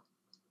 So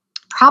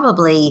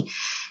probably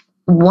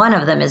one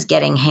of them is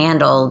getting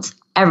handled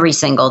every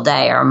single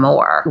day or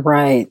more.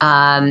 Right.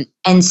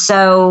 And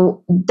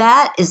so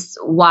that is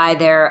why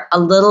they're a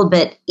little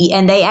bit,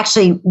 and they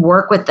actually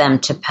work with them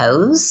to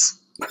pose.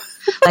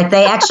 Like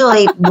they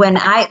actually, when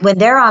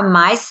they're on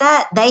my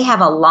set, they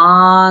have a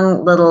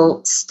long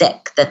little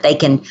stick that they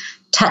can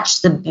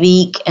touch the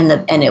beak and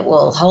it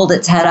will hold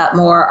its head up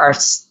more, or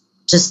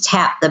just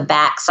tap the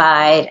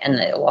backside and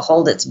it will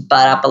hold its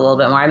butt up a little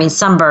bit more. I mean,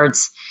 some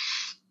birds,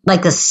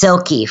 like the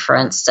silky, for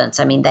instance,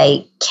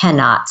 they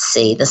cannot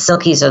see. The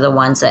silkies are the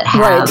ones that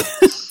have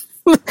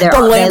the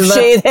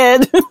lampshade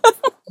head.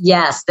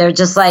 Yes, they're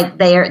just like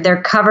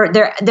they're covered.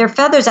 Their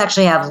feathers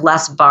actually have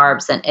less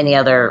barbs than any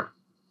other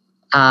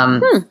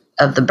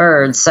of the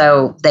birds,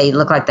 so they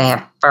look like they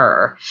have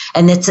fur.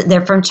 And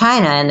they're from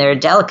China, and they're a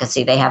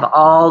delicacy. They have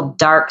all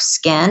dark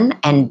skin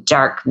and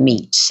dark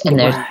meat,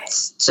 and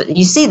so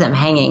you see them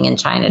hanging in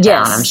Chinatown.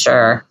 Yes. I'm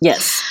sure.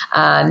 Yes.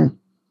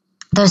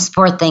 Those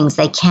poor things,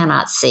 they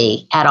cannot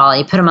see at all.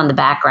 You put them on the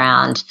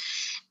background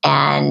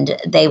and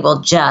they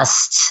will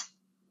just,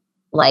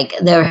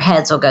 their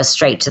heads will go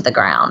straight to the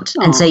ground.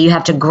 And so you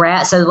have to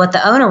grab, so what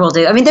the owner will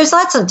do, there's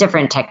lots of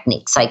different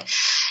techniques, like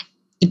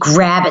you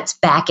grab its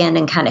back end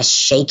and kind of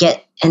shake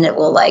it and it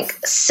will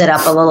sit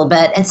up a little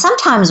bit. And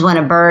sometimes when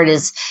a bird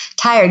is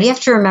tired, you have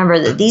to remember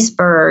that these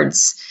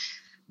birds,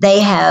 they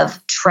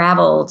have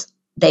traveled,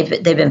 they've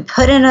been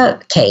put in a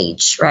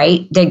cage,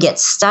 right? They get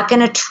stuck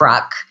in a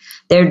truck.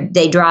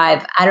 They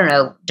drive, I don't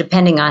know,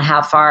 depending on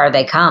how far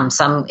they come.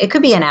 It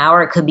could be an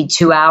hour, it could be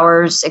 2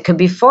 hours, it could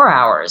be 4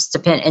 hours.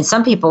 And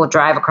some people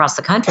drive across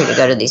the country to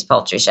go to these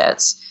poultry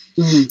shows.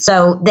 Mm-hmm.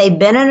 So they've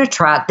been in a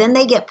truck, then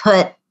they get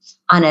put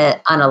on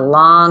a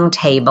long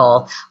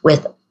table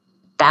with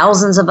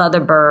thousands of other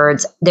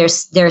birds.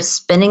 They're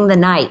spending the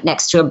night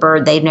next to a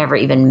bird they've never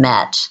even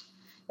met,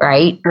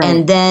 right?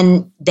 And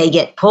then they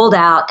get pulled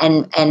out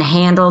and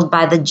handled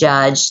by the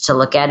judge to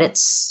look at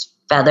its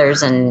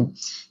feathers and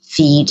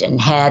feet and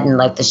head and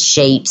the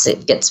shapes.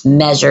 It gets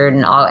measured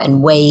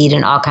and weighed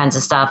and all kinds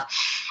of stuff.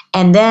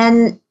 And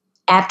then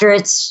after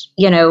it's,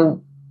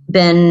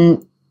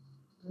 been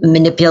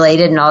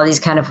manipulated in all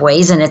these kind of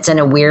ways and it's in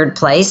a weird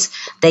place,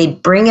 they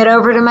bring it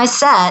over to my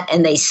set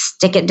and they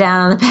stick it down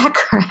on the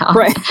background.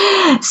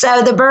 Right.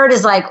 So the bird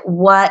is like,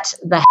 what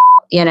the hell?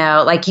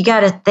 You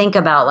got to think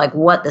about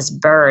what this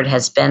bird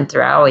has been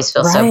through. I always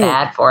feel so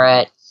bad for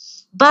it.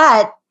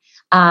 But,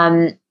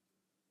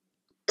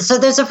 so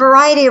there's a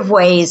variety of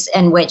ways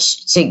in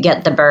which to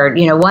get the bird.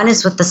 One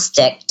is with the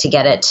stick to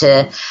get it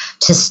to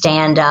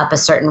stand up a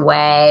certain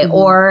way. Mm-hmm.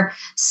 Or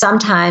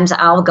sometimes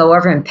I'll go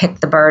over and pick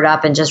the bird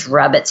up and just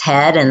rub its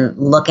head and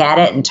look at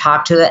it and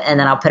talk to it, and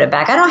then I'll put it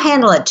back. I don't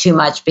handle it too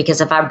much because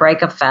if I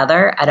break a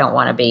feather, I don't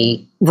want to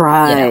be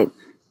right.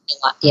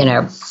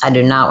 I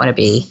do not want to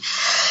be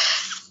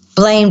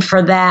blamed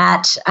for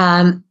that.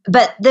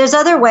 But there's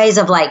other ways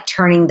of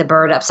turning the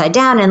bird upside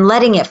down and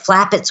letting it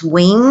flap its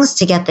wings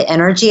to get the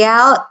energy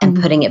out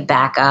and putting it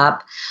back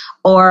up.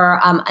 Or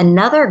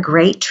another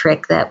great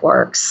trick that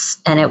works,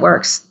 and it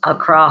works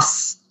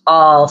across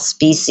all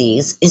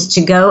species, is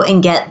to go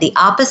and get the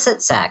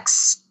opposite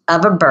sex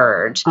of a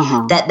bird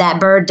that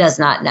bird does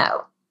not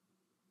know.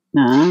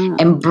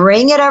 And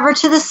bring it over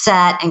to the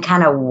set and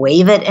kind of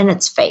wave it in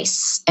its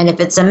face. And if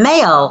it's a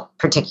male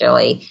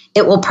particularly,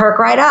 it will perk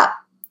right up.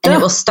 And it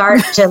will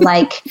start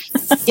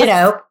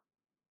to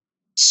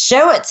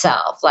show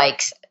itself,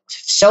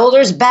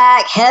 shoulders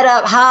back, head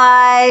up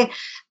high,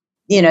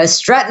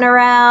 strutting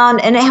around.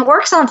 And it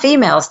works on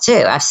females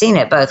too. I've seen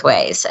it both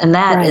ways. And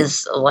that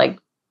is a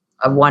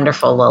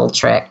wonderful little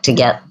trick to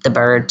get the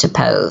bird to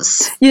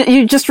pose.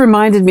 You just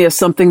reminded me of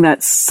something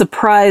that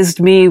surprised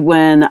me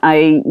when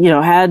I,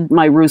 had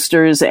my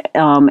roosters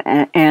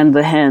and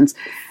the hens,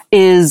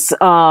 is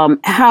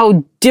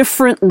how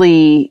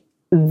differently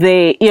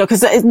they,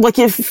 because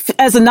if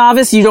as a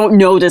novice you don't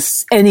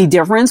notice any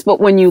difference, but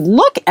when you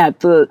look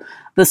at the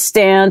the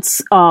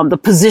stance, the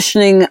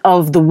positioning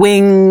of the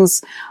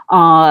wings,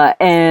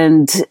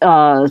 and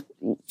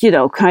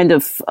kind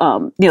of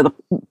the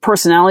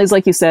personalities,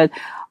 like you said.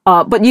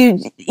 But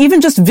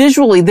even just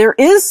visually, there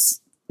is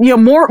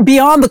more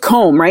beyond the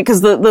comb, right?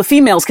 Because the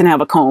females can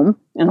have a comb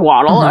and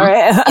waddle,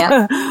 right?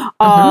 Yep.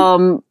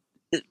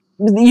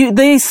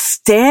 They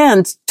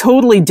stand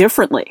totally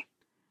differently.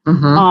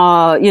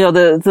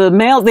 The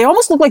male, they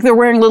almost look like they're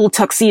wearing little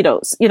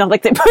tuxedos,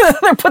 like they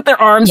put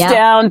their arms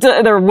down,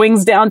 their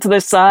wings down to their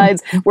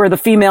sides, where the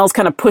females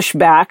kind of push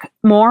back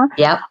more,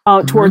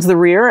 towards the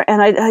rear.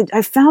 And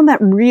I found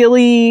that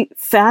really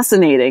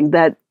fascinating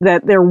that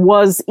there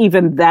was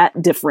even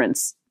that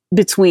difference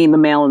between the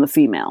male and the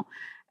female.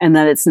 And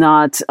that it's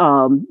not,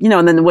 and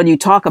then when you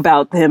talk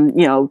about him,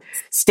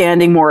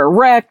 standing more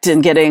erect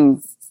and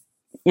getting,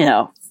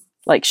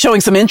 like showing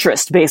some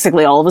interest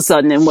basically all of a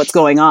sudden in what's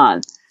going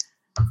on,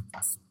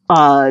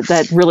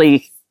 that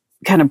really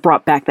kind of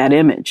brought back that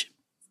image.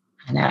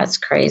 I know, it's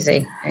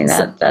crazy.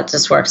 That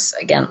just works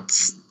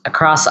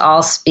across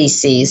all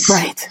species.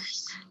 Right.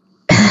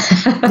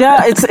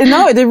 Yeah,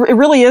 it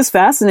really is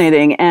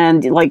fascinating.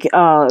 And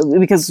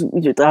because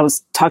I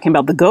was talking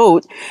about the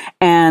goat,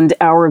 and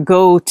our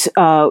goat,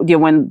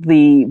 when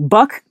the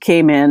buck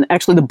came in,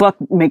 actually the buck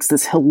makes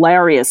this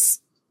hilarious,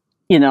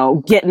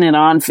 getting it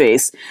on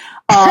face.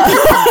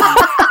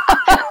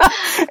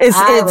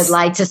 I would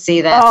like to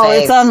see that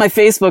face. It's on my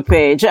Facebook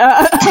page.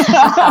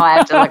 I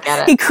have to look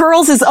at it. He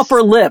curls his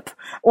upper lip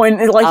when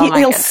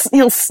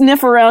he'll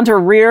sniff around her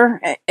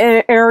rear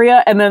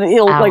area, and then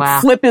he'll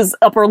flip his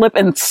upper lip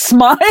and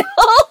smile.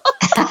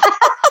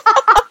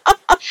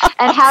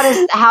 And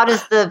how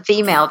does the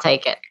female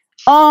take it?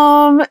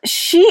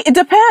 It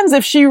depends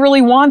if she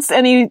really wants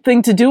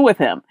anything to do with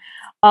him.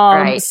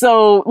 Right.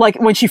 So like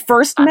when she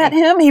first met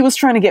him, he was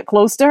trying to get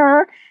close to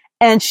her,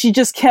 and she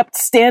just kept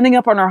standing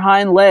up on her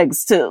hind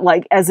legs to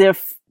like, as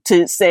if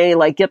to say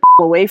like, get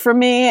the away from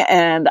me,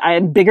 and I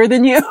am bigger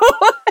than you.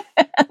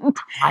 Oh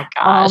my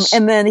gosh.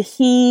 And then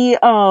he,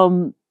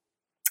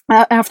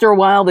 after a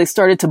while they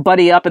started to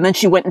buddy up, and then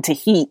she went into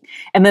heat,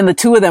 and then the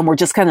two of them were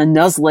just kind of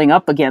nuzzling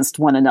up against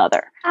one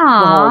another the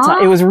whole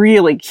time. It was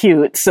really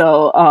cute.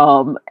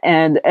 So,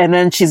 and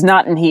then she's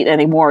not in heat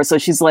anymore. So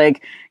she's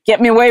like, get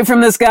me away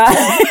from this guy.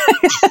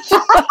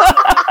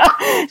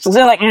 She's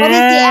like,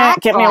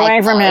 get me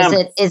away from him.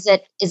 Is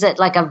it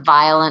like a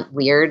violent,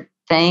 weird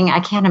thing?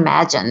 I can't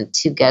imagine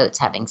two goats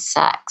having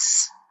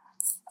sex.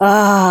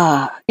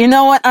 You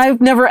know what? I've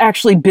never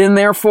actually been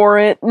there for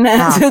it,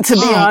 to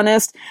be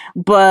honest.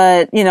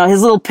 But,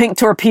 his little pink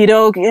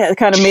torpedo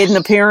kind of made an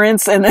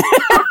appearance, and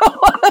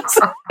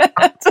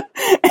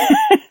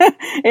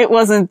it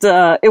wasn't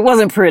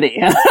pretty.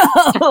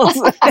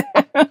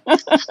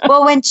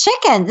 Well, when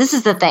chickens, this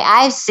is the thing.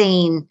 I've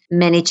seen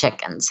many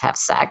chickens have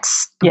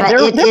sex. Yeah,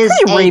 but they're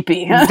pretty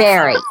rapey.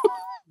 Very,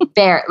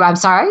 very, I'm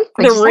sorry?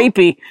 They're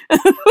rapey.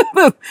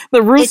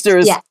 The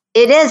roosters.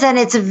 It is, and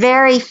it's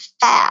very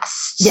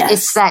fast. Yes.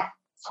 It's that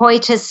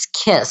coitus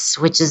kiss,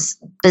 which is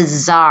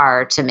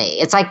bizarre to me.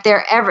 It's like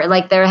they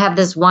have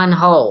this one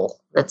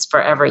hole that's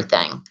for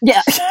everything.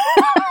 Yeah.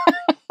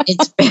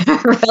 It's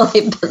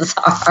really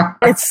bizarre.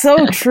 It's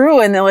so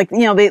true. And they're like,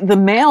 the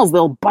males,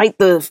 they'll bite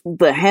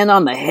the hen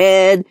on the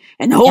head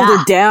and hold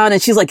her down,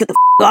 and she's like, get the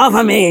off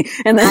of me.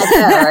 And then,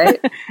 right?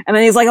 And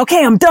then he's like,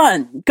 okay, I'm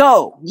done.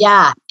 Go.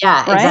 Yeah,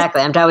 right?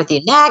 Exactly. I'm done with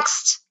you.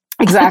 Next.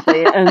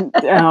 Exactly. And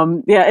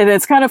and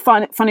it's kind of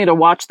funny to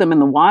watch them in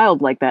the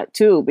wild like that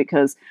too,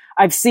 because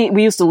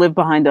we used to live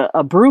behind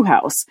a brew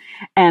house,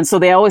 and so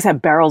they always have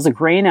barrels of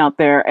grain out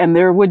there, and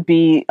there would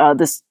be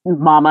this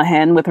mama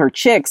hen with her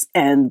chicks,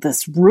 and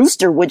this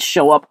rooster would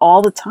show up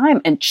all the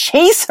time and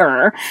chase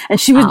her,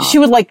 and she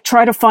would like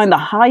try to find the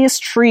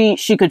highest tree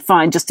she could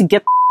find just to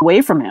get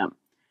away from him.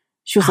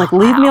 She was like,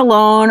 leave me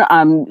alone.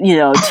 I'm,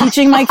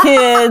 teaching my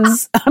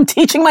kids. I'm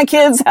teaching my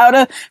kids how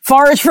to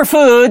forage for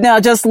food. Now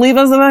just leave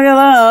us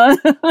alone.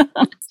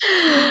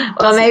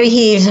 Well,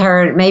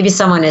 maybe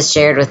someone has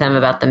shared with him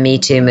about the Me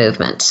Too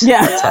movement.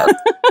 Yeah.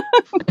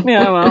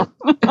 Yeah, well.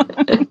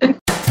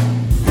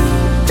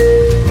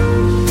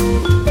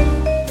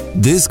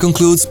 This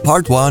concludes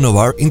part 1 of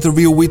our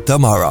interview with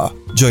Tamara.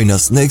 Join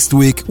us next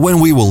week when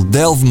we will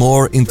delve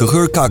more into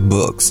her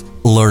cookbooks,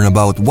 learn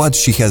about what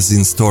she has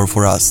in store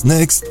for us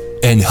next,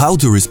 and how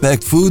to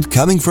respect food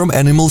coming from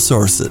animal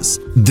sources.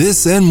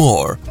 This and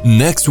more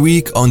next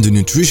week on the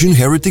Nutrition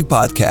Heretic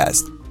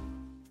Podcast.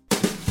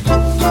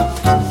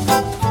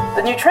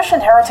 The Nutrition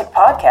Heretic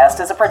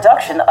Podcast is a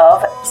production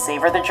of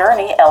Savor the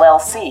Journey,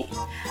 LLC.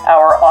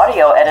 Our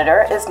audio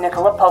editor is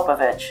Nikola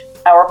Popovich.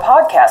 Our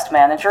podcast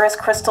manager is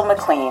Crystal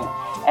McLean,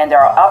 and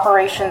our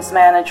operations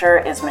manager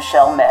is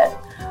Michelle Med.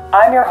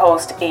 I'm your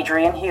host,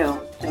 Adrian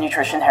Hugh, the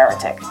Nutrition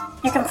Heretic.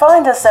 You can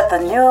find us at the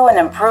new and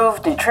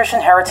improved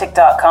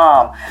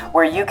nutritionheretic.com,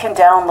 where you can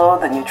download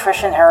the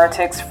Nutrition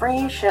Heretic's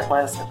free shit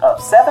list of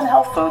 7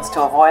 health foods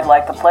to avoid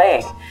like the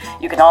plague.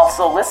 You can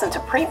also listen to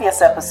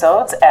previous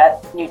episodes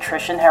at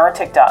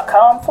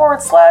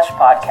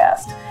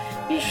nutritionheretic.com/podcast.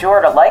 Be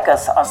sure to like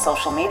us on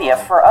social media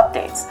for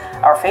updates.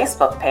 Our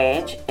Facebook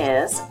page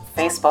is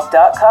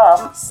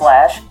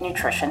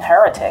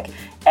facebook.com/nutritionheretic,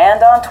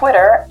 and on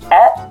Twitter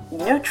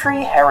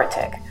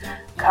 @NutriHeretic.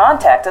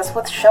 Contact us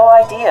with show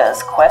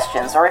ideas,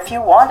 questions, or if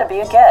you want to be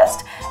a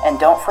guest. And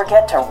don't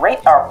forget to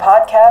rate our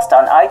podcast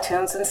on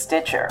iTunes and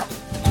Stitcher.